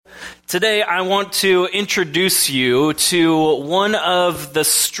Today, I want to introduce you to one of the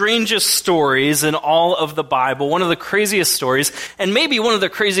strangest stories in all of the Bible, one of the craziest stories, and maybe one of the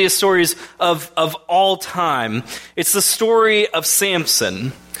craziest stories of all time. It's the story of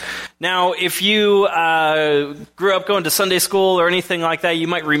Samson. Now, if you grew up going to Sunday school or anything like that, you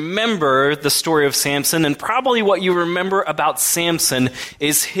might remember the story of Samson, and probably what you remember about Samson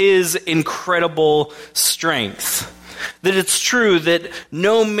is his incredible strength. That it's true that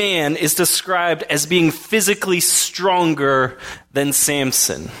no man is described as being physically stronger than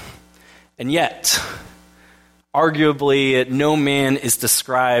Samson. And yet, arguably, no man is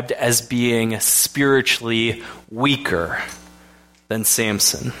described as being spiritually weaker than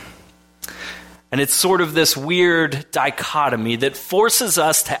Samson. And it's sort of this weird dichotomy that forces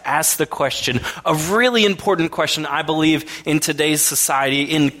us to ask the question, a really important question, I believe, in today's society,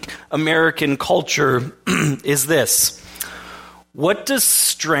 in American culture, is this. What does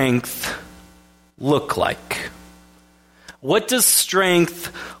strength look like? What does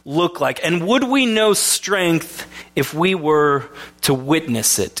strength look like? And would we know strength if we were to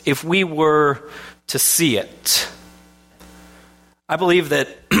witness it, if we were to see it? I believe that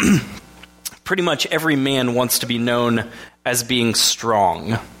pretty much every man wants to be known as being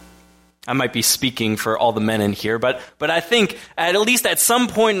strong. I might be speaking for all the men in here, but I think at least at some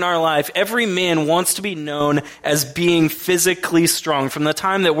point in our life, every man wants to be known as being physically strong. From the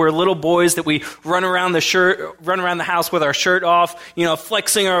time that we're little boys, that we run around the house with our shirt off,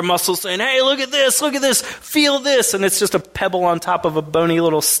 flexing our muscles, saying, "Hey, look at this, feel this," and it's just a pebble on top of a bony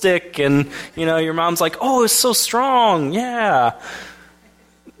little stick, and your mom's like, "Oh, it's so strong, yeah."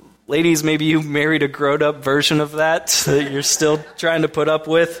 Ladies, maybe you married a grown-up version of that you're still trying to put up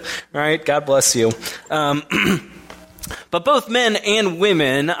with. All right, God bless you. But both men and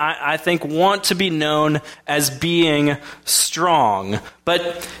women, I think, want to be known as being strong.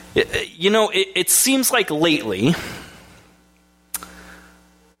 But, it seems like lately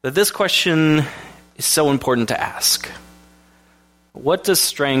that this question is so important to ask. What does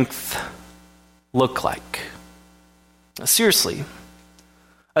strength look like? Seriously.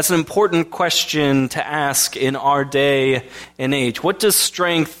 That's an important question to ask in our day and age. What does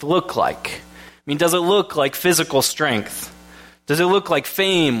strength look like? Does it look like physical strength? Does it look like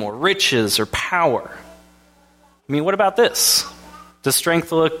fame or riches or power? What about this? Does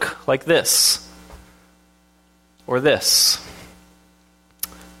strength look like this? Or this?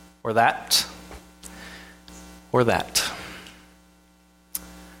 Or that? Or that?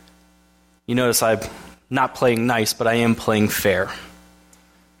 You notice I'm not playing nice, but I am playing fair.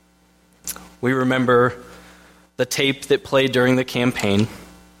 We remember the tape that played during the campaign,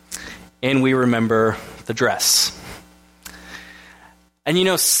 and we remember the dress.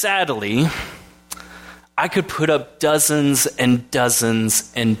 And sadly, I could put up dozens and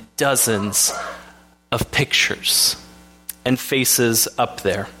dozens and dozens of pictures and faces up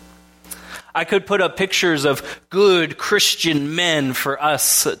there. I could put up pictures of good Christian men for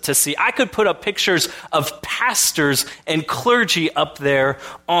us to see. I could put up pictures of pastors and clergy up there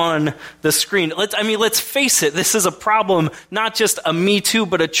on the screen. Let's face it, this is a problem, not just a Me Too,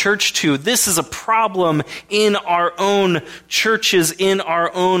 but a church too. This is a problem in our own churches, in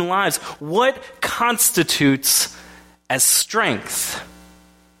our own lives. What constitutes as strength?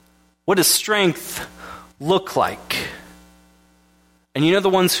 What does strength look like? And the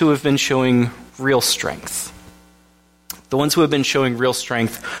ones who have been showing real strength. The ones who have been showing real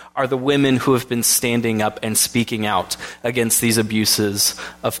strength are the women who have been standing up and speaking out against these abuses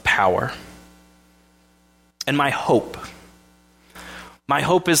of power. And my hope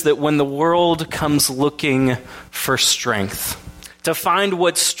is that when the world comes looking for strength, to find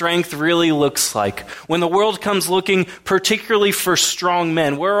what strength really looks like, when the world comes looking particularly for strong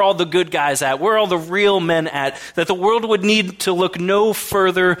men, where are all the good guys at? Where are all the real men at? That the world would need to look no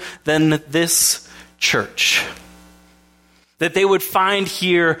further than this church. That they would find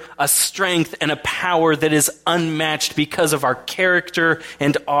here a strength and a power that is unmatched because of our character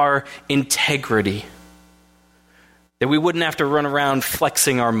and our integrity. That we wouldn't have to run around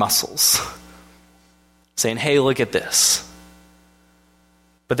flexing our muscles, saying, "Hey, look at this."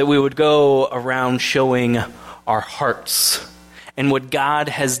 But that we would go around showing our hearts and what God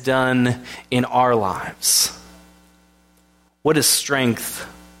has done in our lives. What does strength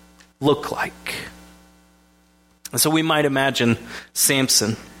look like? And so we might imagine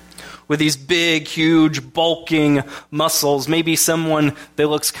Samson with these big, huge, bulking muscles, maybe someone that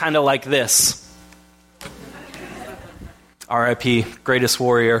looks kind of like this. R.I.P., greatest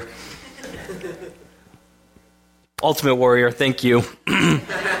warrior. Ultimate Warrior, thank you.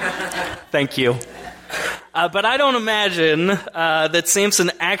 Thank you. But I don't imagine that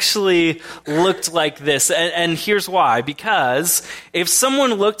Samson actually looked like this. And here's why. Because if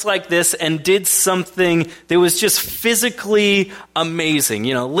someone looked like this and did something that was just physically amazing,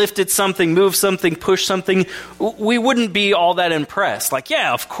 lifted something, moved something, pushed something, we wouldn't be all that impressed. Like,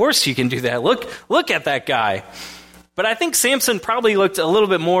 yeah, of course you can do that. Look at that guy. But I think Samson probably looked a little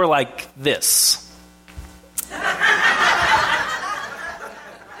bit more like this.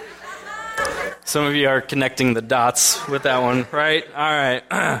 Some of you are connecting the dots with that one, right? All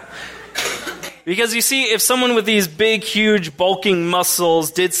right. Because you see, if someone with these big, huge, bulking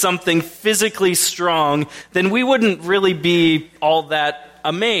muscles did something physically strong, then we wouldn't really be all that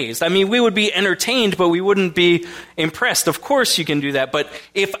amazed. I mean, we would be entertained, but we wouldn't be impressed. Of course you can do that. But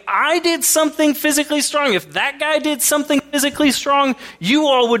if I did something physically strong, if that guy did something physically strong, you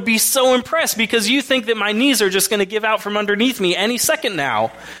all would be so impressed because you think that my knees are just going to give out from underneath me any second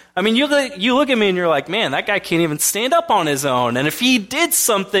now. I mean, you look at me and you're like, man, that guy can't even stand up on his own. And if he did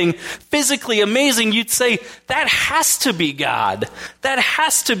something physically amazing, you'd say, that has to be God. That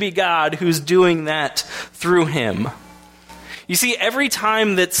has to be God who's doing that through him. You see, every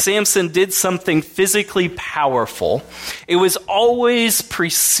time that Samson did something physically powerful, it was always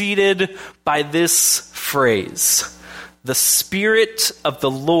preceded by this phrase: the Spirit of the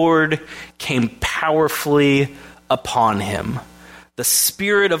Lord came powerfully upon him. The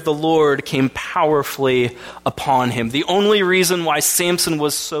Spirit of the Lord came powerfully upon him. The only reason why Samson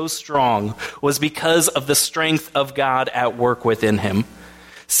was so strong was because of the strength of God at work within him.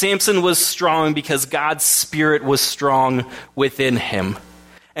 Samson was strong because God's Spirit was strong within him.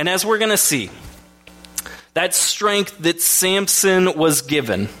 And as we're going to see, that strength that Samson was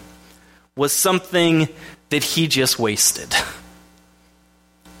given was something that he just wasted.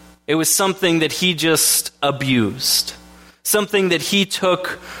 It was something that he just abused. Something that he took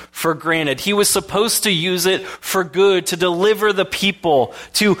for granted. He was supposed to use it for good, to deliver the people,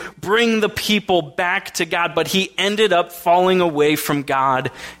 to bring the people back to God, but he ended up falling away from God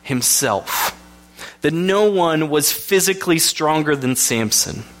himself. That no one was physically stronger than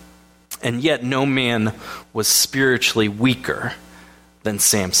Samson, and yet no man was spiritually weaker than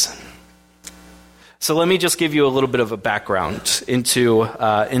Samson. So let me just give you a little bit of a background into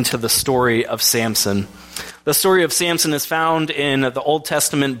the story of Samson. The story of Samson is found in the Old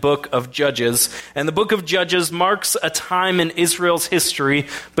Testament book of Judges. And the book of Judges marks a time in Israel's history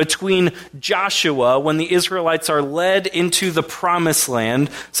between Joshua, when the Israelites are led into the promised land.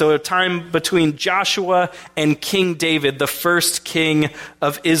 So a time between Joshua and King David, the first king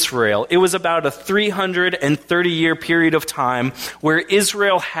of Israel. It was about a 330-year period of time where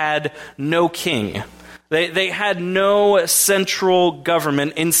Israel had no king. They had no central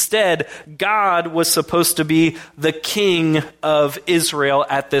government. Instead, God was supposed to be the king of Israel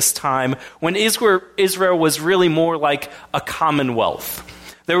at this time, when Israel was really more like a commonwealth.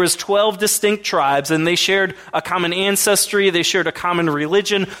 There was 12 distinct tribes, and they shared a common ancestry, they shared a common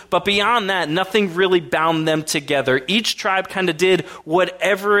religion, but beyond that, nothing really bound them together. Each tribe kind of did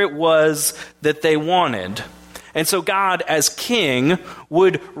whatever it was that they wanted. And so God, as king,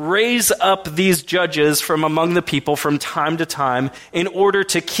 would raise up these judges from among the people from time to time in order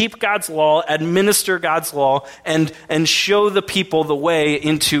to keep God's law, administer God's law, and show the people the way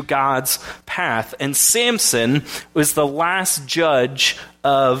into God's path. And Samson was the last judge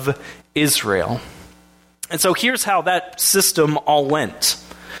of Israel. And so here's how that system all went.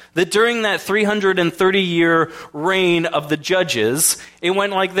 That during that 330-year reign of the judges, it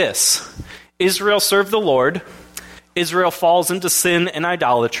went like this. Israel served the Lord. Israel falls into sin and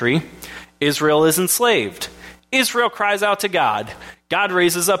idolatry. Israel is enslaved. Israel cries out to God. God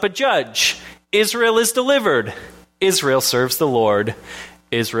raises up a judge. Israel is delivered. Israel serves the Lord.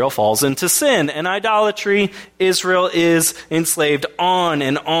 Israel falls into sin and idolatry. Israel is enslaved. On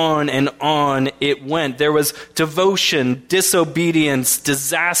and on and on it went. There was devotion, disobedience,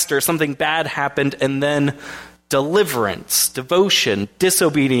 disaster. Something bad happened, and then deliverance, devotion,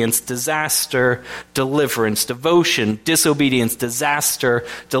 disobedience, disaster, deliverance, devotion, disobedience, disaster,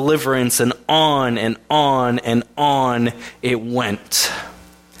 deliverance, and on and on and on it went.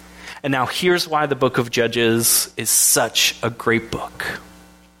 And now here's why the book of Judges is such a great book.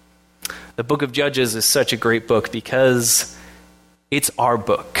 The book of Judges is such a great book because it's our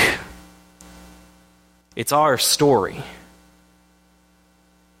book. It's our story.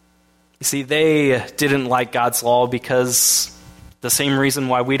 You see, they didn't like God's law because the same reason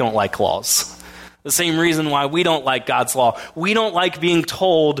why we don't like laws. The same reason why we don't like God's law. We don't like being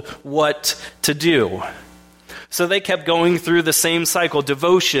told what to do. So they kept going through the same cycle: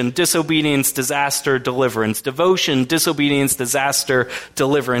 devotion, disobedience, disaster, deliverance. Devotion, disobedience, disaster,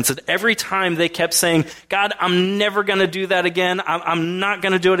 deliverance. And every time they kept saying, God, I'm never going to do that again. I'm not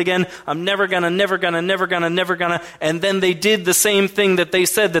going to do it again. I'm never going to. And then they did the same thing that they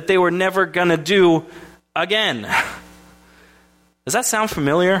said that they were never going to do again. Does that sound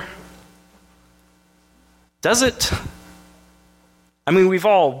familiar? Does it? I mean, we've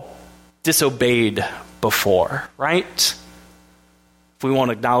all disobeyed before, right? If we want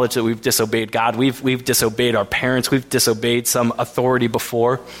to acknowledge that we've disobeyed God, we've disobeyed our parents, we've disobeyed some authority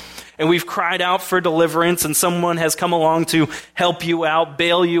before, and we've cried out for deliverance, and someone has come along to help you out,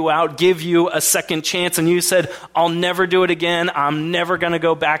 bail you out, give you a second chance, and you said, I'll never do it again, I'm never going to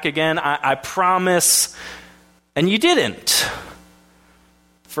go back again, I promise. And you didn't.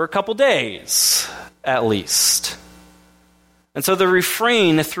 For a couple days, at least. And so the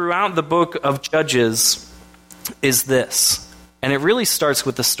refrain throughout the book of Judges is this. And it really starts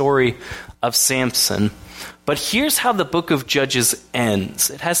with the story of Samson. But here's how the book of Judges ends.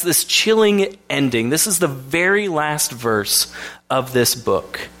 It has this chilling ending. This is the very last verse of this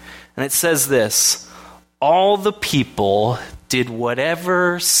book. And it says this: all the people did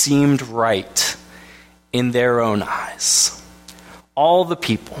whatever seemed right in their own eyes. All the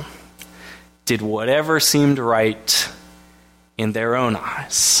people did whatever seemed right in their own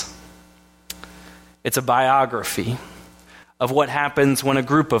eyes. It's a biography of what happens when a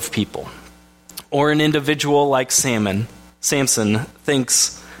group of people or an individual like Samson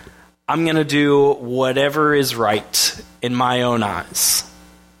thinks, I'm going to do whatever is right in my own eyes.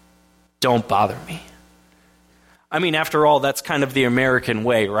 Don't bother me. I mean, after all, that's kind of the American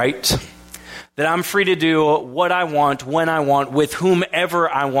way, right? That I'm free to do what I want, when I want, with whomever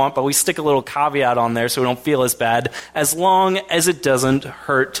I want, but we stick a little caveat on there so we don't feel as bad, as long as it doesn't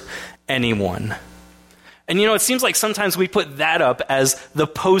hurt anyone. And it seems like sometimes we put that up as the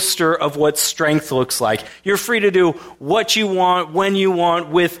poster of what strength looks like. You're free to do what you want, when you want,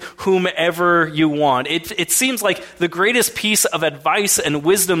 with whomever you want. It seems like the greatest piece of advice and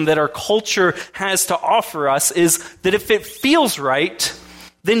wisdom that our culture has to offer us is that if it feels right,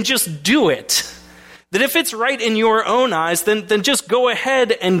 then just do it. That if it's right in your own eyes, then just go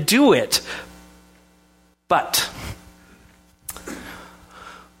ahead and do it. But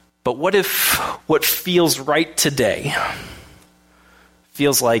what if what feels right today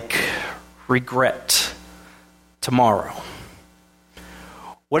feels like regret tomorrow?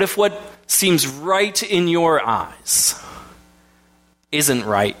 What if what seems right in your eyes isn't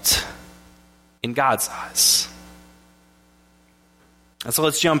right in God's eyes? And so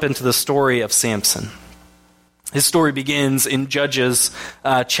let's jump into the story of Samson. His story begins in Judges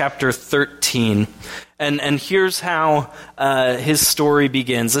chapter 13. And here's how his story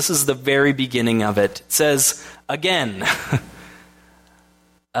begins. This is the very beginning of it. It says, again,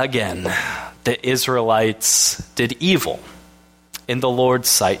 the Israelites did evil in the Lord's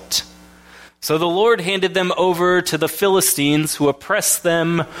sight. So the Lord handed them over to the Philistines, who oppressed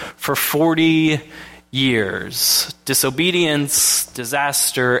them for 40 years. Disobedience,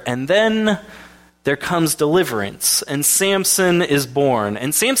 disaster, and then there comes deliverance, and Samson is born.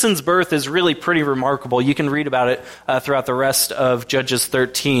 And Samson's birth is really pretty remarkable. You can read about it throughout the rest of Judges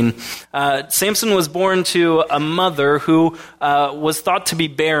 13. Samson was born to a mother who was thought to be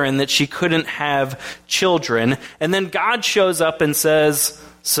barren, that she couldn't have children. And then God shows up and says,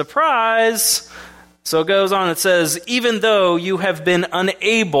 surprise! So it goes on, it says, even though you have been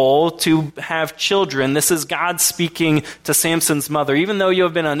unable to have children, this is God speaking to Samson's mother, even though you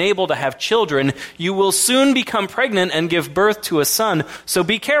have been unable to have children, you will soon become pregnant and give birth to a son, so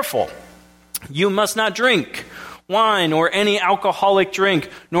be careful. You must not drink wine or any alcoholic drink,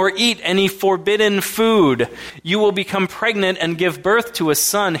 nor eat any forbidden food. You will become pregnant and give birth to a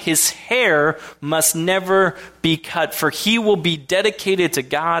son. His hair must never be cut, for he will be dedicated to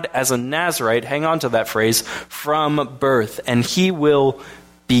God as a Nazirite, hang on to that phrase, from birth, and he will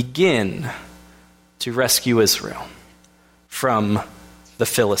begin to rescue Israel from the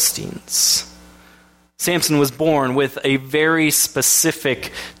Philistines. Samson was born with a very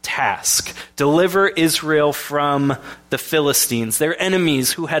specific task: deliver Israel from the Philistines, their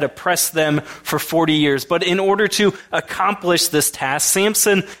enemies who had oppressed them for 40 years. But in order to accomplish this task,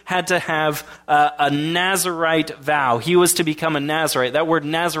 Samson had to have a Nazirite vow. He was to become a Nazirite. That word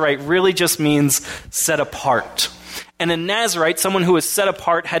Nazirite really just means set apart. And a Nazirite, someone who was set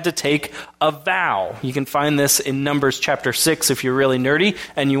apart, had to take a vow. You can find this in Numbers chapter 6 if you're really nerdy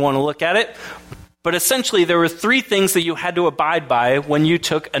and you want to look at it. But essentially, there were 3 things that you had to abide by when you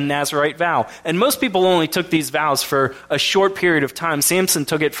took a Nazirite vow. And most people only took these vows for a short period of time. Samson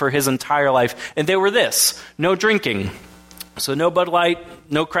took it for his entire life. And they were this: no drinking. So no Bud Light,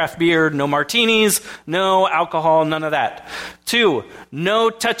 no craft beer, no martinis, no alcohol, none of that. 2, no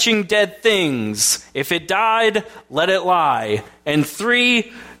touching dead things. If it died, let it lie. And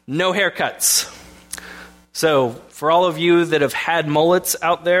 3, no haircuts. So for all of you that have had mullets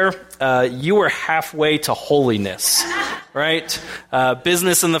out there, you are halfway to holiness, right?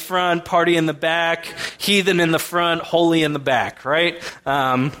 Business in the front, party in the back, heathen in the front, holy in the back, right?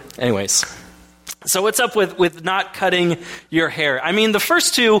 Anyways. So what's up with not cutting your hair? I mean, the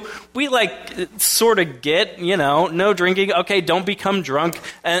first 2, we sort of get, no drinking. Okay, don't become drunk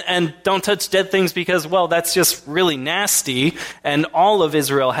and don't touch dead things because, well, that's just really nasty. And all of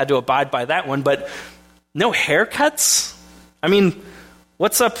Israel had to abide by that one. But no haircuts? I mean,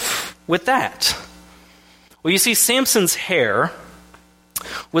 what's up with that? Well, you see, Samson's hair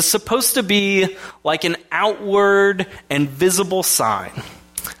was supposed to be like an outward and visible sign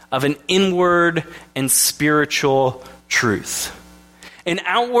of an inward and spiritual truth. An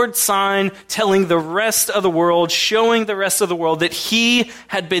outward sign telling the rest of the world, showing the rest of the world that he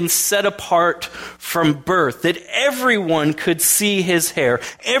had been set apart from birth, that everyone could see his hair.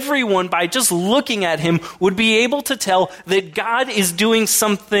 Everyone, by just looking at him, would be able to tell that God is doing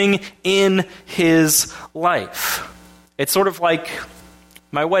something in his life. It's sort of like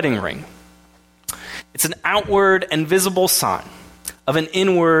my wedding ring. It's an outward and visible sign of an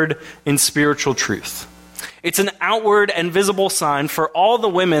inward and spiritual truth. It's an outward and visible sign for all the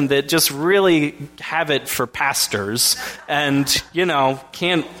women that just really have it for pastors and,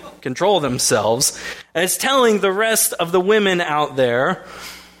 can't control themselves. And it's telling the rest of the women out there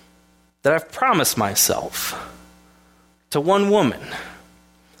that I've promised myself to one woman.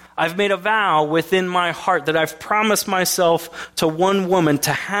 I've made a vow within my heart that I've promised myself to one woman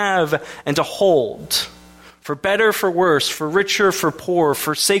to have and to hold. For better, for worse, for richer, for poorer,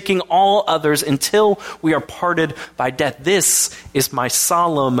 forsaking all others until we are parted by death. This is my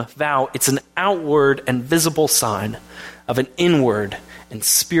solemn vow. It's an outward and visible sign of an inward and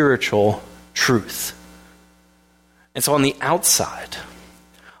spiritual truth. And so on the outside,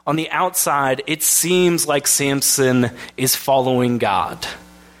 it seems like Samson is following God.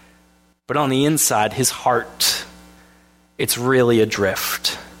 But on the inside, his heart, it's really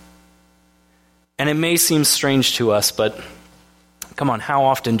adrift. And it may seem strange to us, but come on, how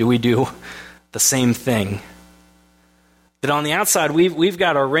often do we do the same thing? That on the outside, we've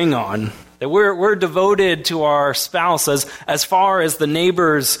got a ring on, that we're devoted to our spouse as far as the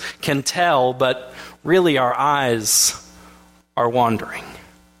neighbors can tell, but really our eyes are wandering.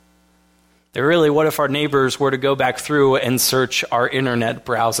 That really, what if our neighbors were to go back through and search our internet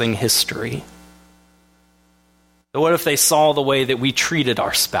browsing history? That what if they saw the way that we treated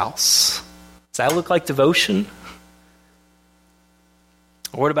our spouse? Does that look like devotion?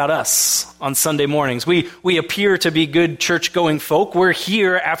 Or what about us on Sunday mornings? We appear to be good church-going folk. We're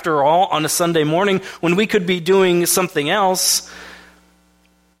here, after all, on a Sunday morning when we could be doing something else,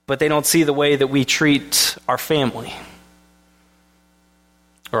 but they don't see the way that we treat our family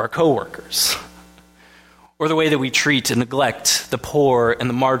or our coworkers, or the way that we treat and neglect the poor and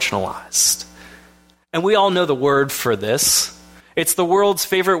the marginalized. And we all know the word for this. It's the world's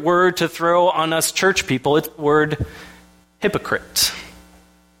favorite word to throw on us church people. It's the word hypocrite.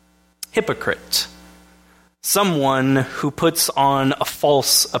 Hypocrite. Someone who puts on a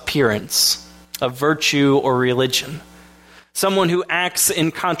false appearance of virtue or religion. Someone who acts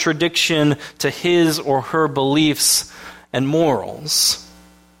in contradiction to his or her beliefs and morals.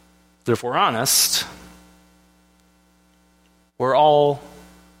 But if we're honest, we're all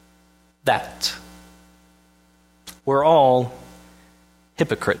that. We're all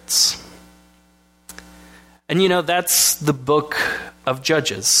hypocrites. And that's the book of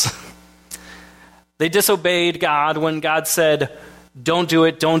Judges. They disobeyed God when God said, don't do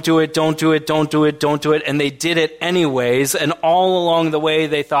it, don't do it, don't do it, don't do it, don't do it. And they did it anyways. And all along the way,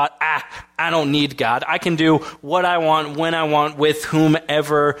 they thought, I don't need God. I can do what I want, when I want, with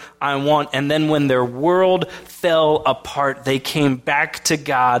whomever I want. And then when their world fell apart, they came back to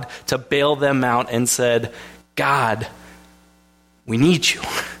God to bail them out and said, God, we need you.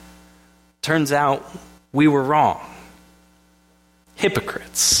 Turns out we were wrong.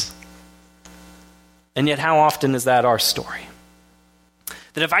 Hypocrites. And yet how often is that our story?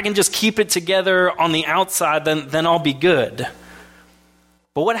 That if I can just keep it together on the outside, then I'll be good.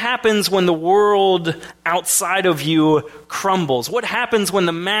 But what happens when the world outside of you crumbles? What happens when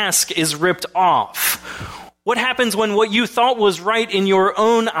the mask is ripped off? What happens when what you thought was right in your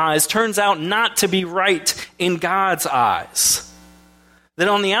own eyes turns out not to be right in God's eyes? That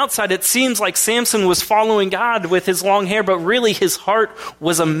on the outside it seems like Samson was following God with his long hair, but really his heart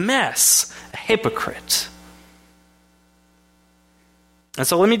was a mess, a hypocrite. And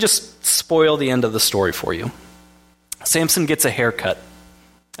so let me just spoil the end of the story for you. Samson gets a haircut,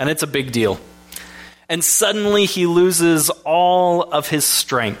 and it's a big deal. And suddenly he loses all of his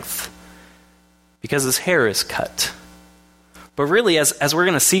strength because his hair is cut. But really, as we're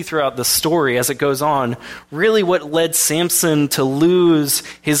going to see throughout the story as it goes on, really what led Samson to lose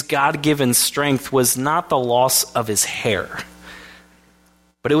his God-given strength was not the loss of his hair,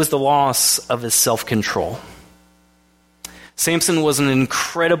 but it was the loss of his self-control. Samson was an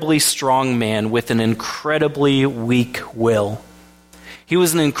incredibly strong man with an incredibly weak will. He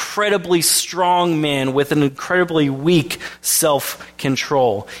was an incredibly strong man with an incredibly weak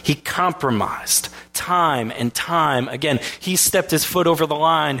self-control. He compromised time and time again. He stepped his foot over the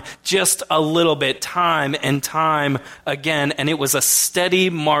line just a little bit, time and time again, and it was a steady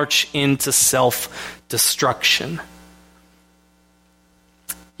march into self-destruction.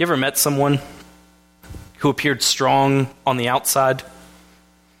 You ever met someone who appeared strong on the outside?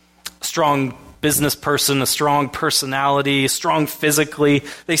 A strong business person, a strong personality, strong physically.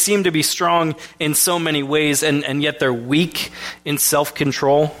 They seem to be strong in so many ways, and yet they're weak in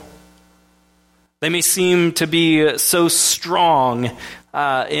self-control. They may seem to be so strong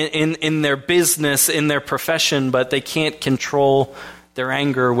in their business, in their profession, but they can't control their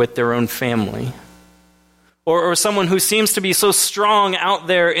anger with their own family. Or someone who seems to be so strong out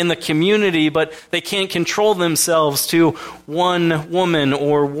there in the community, but they can't control themselves to one woman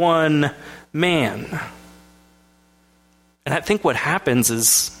or one man. And I think what happens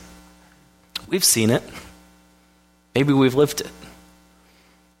is we've seen it. Maybe we've lived it.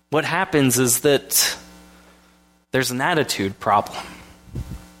 What happens is that there's an attitude problem.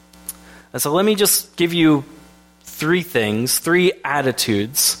 And so let me just give you three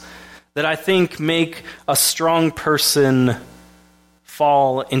attitudes that I think make a strong person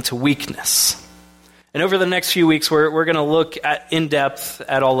fall into weakness. And over the next few weeks, we're going to look in depth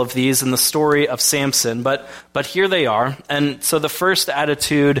at all of these in the story of Samson, but here they are. And so the first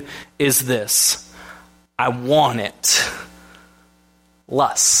attitude is this: I want it.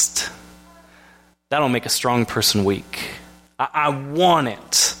 Lust. That'll make a strong person weak. I want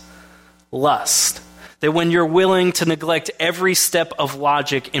it. Lust. That when you're willing to neglect every step of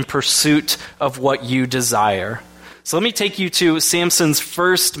logic in pursuit of what you desire. So let me take you to Samson's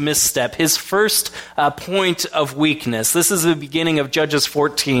first misstep, his first point of weakness. This is the beginning of Judges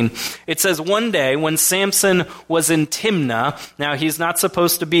 14. It says, one day when Samson was in Timnah, now he's not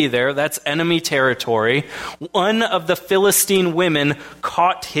supposed to be there, that's enemy territory, one of the Philistine women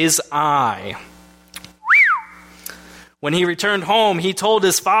caught his eye. When he returned home, he told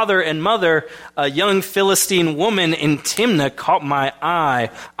his father and mother, a young Philistine woman in Timnah caught my eye.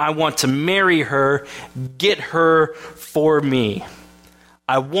 I want to marry her. Get her for me.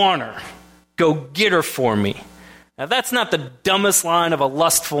 I want her. Go get her for me. Now that's not the dumbest line of a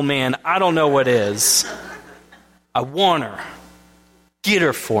lustful man. I don't know what is. I want her. Get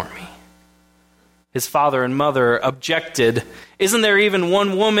her for me. His father and mother objected. Isn't there even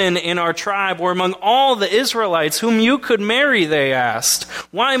one woman in our tribe or among all the Israelites whom you could marry, they asked.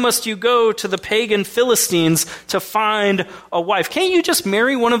 Why must you go to the pagan Philistines to find a wife? Can't you just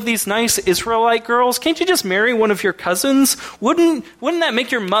marry one of these nice Israelite girls? Can't you just marry one of your cousins? Wouldn't that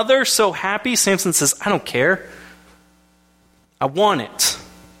make your mother so happy? Samson says, I don't care. I want it.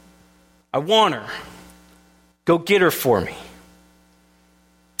 I want her. Go get her for me.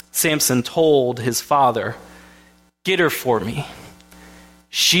 Samson told his father, get her for me.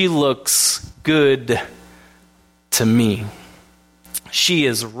 She looks good to me. She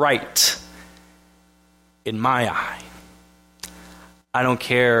is right in my eye. I don't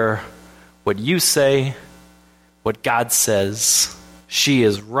care what you say, what God says. She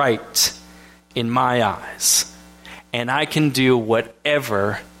is right in my eyes. And I can do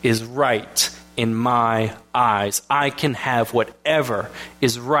whatever is right in my eyes. I can have whatever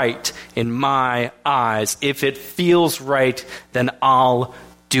is right in my eyes. If it feels right, then I'll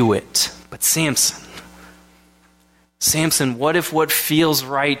do it. But Samson, what if what feels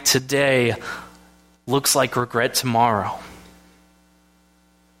right today looks like regret tomorrow?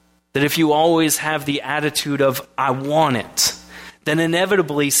 That if you always have the attitude of, I want it, then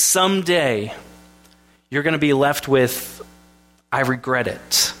inevitably someday you're going to be left with, I regret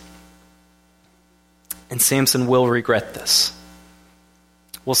it. And Samson will regret this.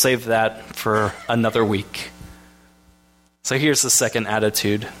 We'll save that for another week. So here's the second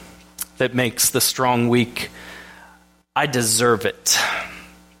attitude that makes the strong weak. I deserve it.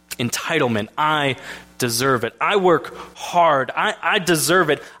 Entitlement. I deserve it. I work hard. I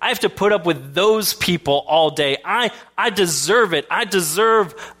deserve it. I have to put up with those people all day. I deserve it. I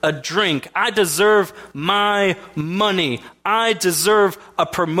deserve a drink. I deserve my money. I deserve a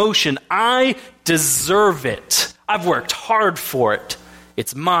promotion. I deserve it. I've worked hard for it.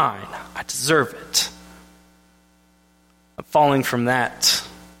 It's mine. I deserve it. Falling from that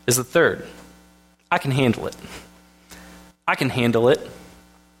is the third. I can handle it. I can handle it.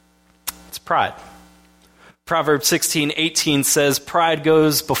 It's pride. Proverbs 16:18 says, pride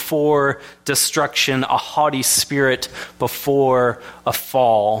goes before destruction, a haughty spirit before a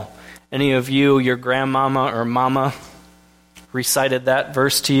fall. Any of you, your grandmama or mama, recited that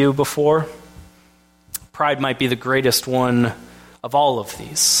verse to you before? Pride might be the greatest one of all of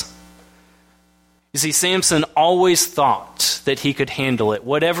these. You see, Samson always thought that he could handle it,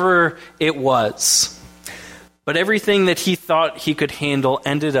 whatever it was. But everything that he thought he could handle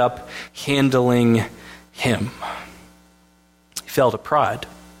ended up handling him. He fell to pride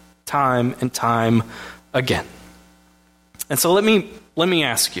time and time again. And so let me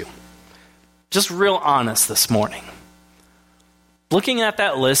ask you, just real honest this morning. Looking at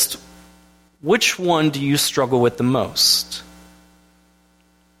that list, which one do you struggle with the most?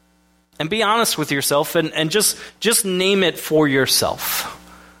 And be honest with yourself and just name it for yourself.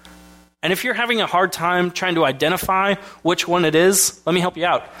 And if you're having a hard time trying to identify which one it is, let me help you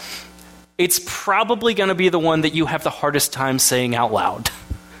out. It's probably going to be the one that you have the hardest time saying out loud.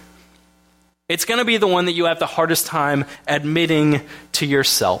 It's going to be the one that you have the hardest time admitting to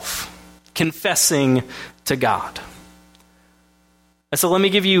yourself, confessing to God. And so let me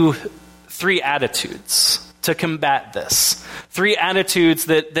give you 3 attitudes to combat this. 3 attitudes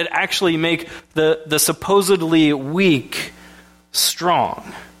that actually make the supposedly weak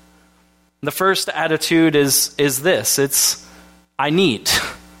strong. The first attitude is this. It's, I need.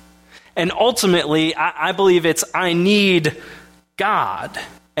 And ultimately, I believe it's, I need God.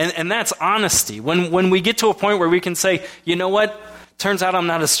 And that's honesty. When we get to a point where we can say, you know what? Turns out I'm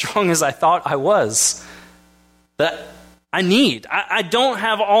not as strong as I thought I was. That I need. I don't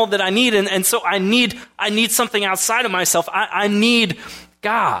have all that I need, and so I need something outside of myself. I need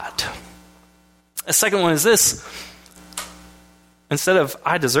God. A second one is this. Instead of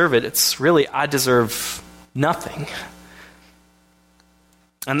I deserve it, it's really I deserve nothing.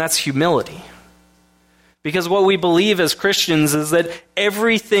 And that's humility. Because what we believe as Christians is that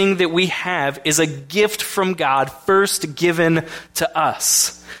everything that we have is a gift from God, first given to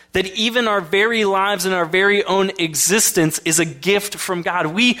us. That even our very lives and our very own existence is a gift from God.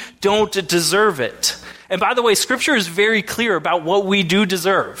 We don't deserve it. And by the way, Scripture is very clear about what we do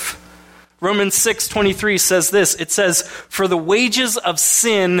deserve. Romans 6:23 says this. It says, for the wages of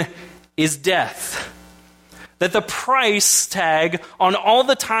sin is death. That the price tag on all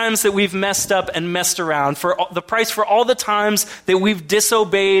the times that we've messed up and messed around, for the price for all the times that we've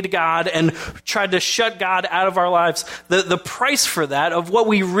disobeyed God and tried to shut God out of our lives, the price for that, of what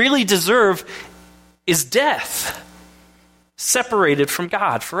we really deserve, is death. Separated from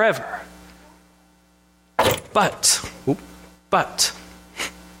God forever. But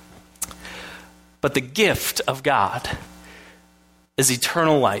the gift of God is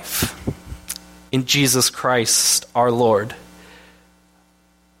eternal life in Jesus Christ our Lord.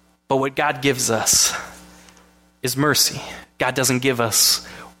 But what God gives us is mercy. God doesn't give us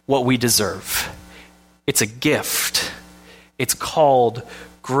what we deserve. It's a gift. It's called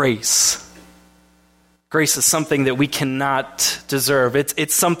grace. Grace is something that we cannot deserve.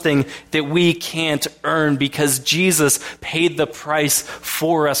 It's something that we can't earn because Jesus paid the price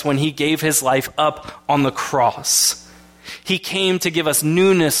for us when he gave his life up on the cross. He came to give us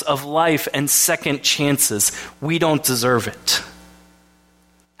newness of life and second chances. We don't deserve it.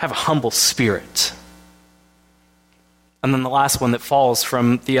 Have a humble spirit. And then the last one that falls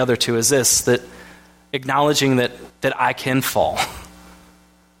from the other two is this, that acknowledging that I can fall.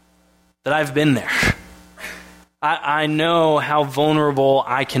 That I've been there. I know how vulnerable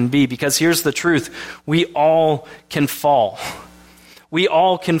I can be, because here's the truth. We all can fall. We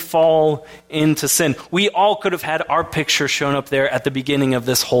all can fall into sin. We all could have had our picture shown up there at the beginning of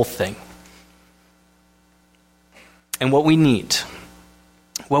this whole thing. And what we need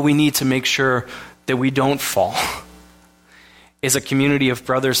to make sure that we don't fall, is a community of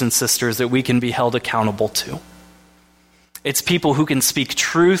brothers and sisters that we can be held accountable to. It's people who can speak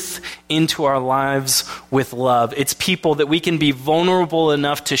truth into our lives with love. It's people that we can be vulnerable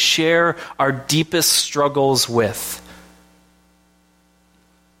enough to share our deepest struggles with.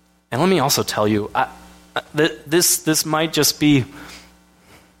 And let me also tell you, this might just be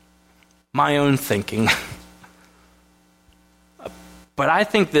my own thinking. But I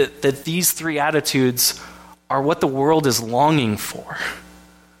think that these three attitudes are what the world is longing for.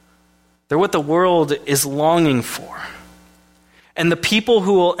 They're what the world is longing for. And the people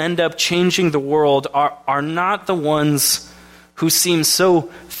who will end up changing the world are not the ones who seem so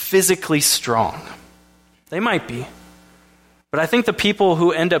physically strong. They might be. But I think the people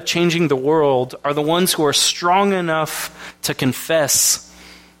who end up changing the world are the ones who are strong enough to confess,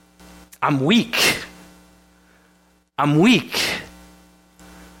 I'm weak. I'm weak.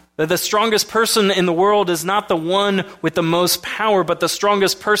 That the strongest person in the world is not the one with the most power, but the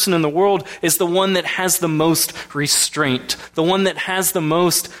strongest person in the world is the one that has the most restraint, the one that has the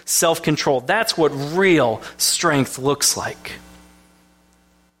most self-control. That's what real strength looks like.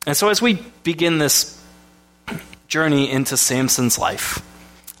 And so as we begin this journey into Samson's life,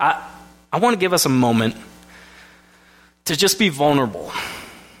 I want to give us a moment to just be vulnerable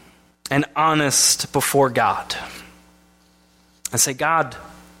and honest before God and say, God,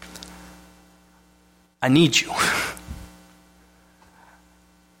 I need you.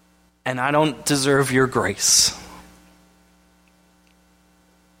 And I don't deserve your grace.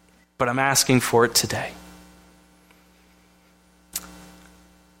 But I'm asking for it today.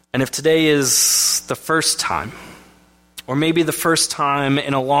 And if today is the first time, or maybe the first time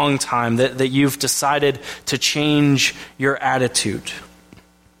in a long time that you've decided to change your attitude,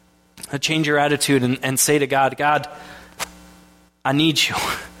 and say to God, God, I need you.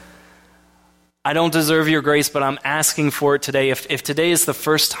 I don't deserve your grace, but I'm asking for it today. If today is the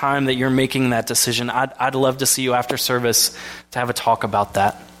first time that you're making that decision, I'd love to see you after service to have a talk about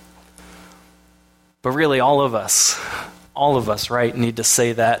that. But really, all of us, right, need to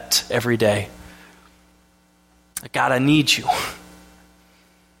say that every day. God, I need you.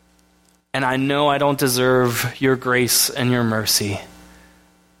 And I know I don't deserve your grace and your mercy.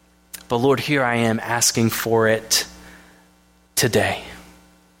 But Lord, here I am asking for it today.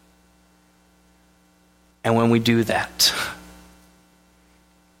 And when we do that,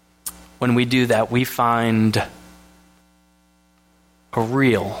 we find a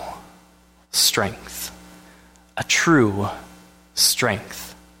real strength, a true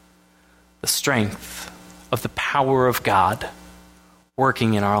strength, the strength of the power of God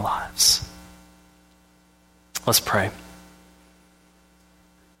working in our lives. Let's pray.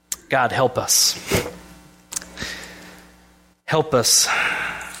 God, help us. Help us.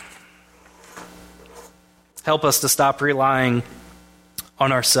 Help us to stop relying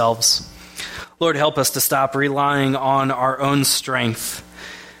on ourselves. Lord, help us to stop relying on our own strength.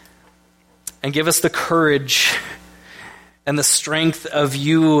 And give us the courage and the strength of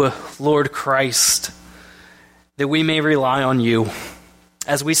you, Lord Christ, that we may rely on you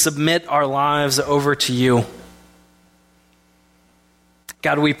as we submit our lives over to you.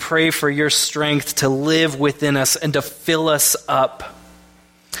 God, we pray for your strength to live within us and to fill us up.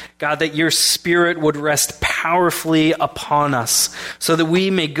 God, that your Spirit would rest powerfully upon us so that we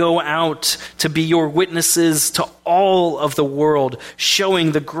may go out to be your witnesses to all of the world,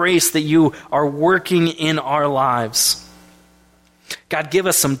 showing the grace that you are working in our lives. God, give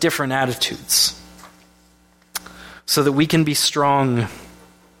us some different attitudes so that we can be strong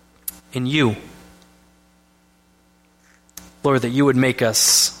in you. Lord, that you would make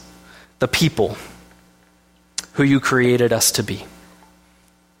us the people who you created us to be.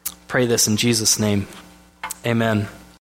 Pray this in Jesus' name. Amen.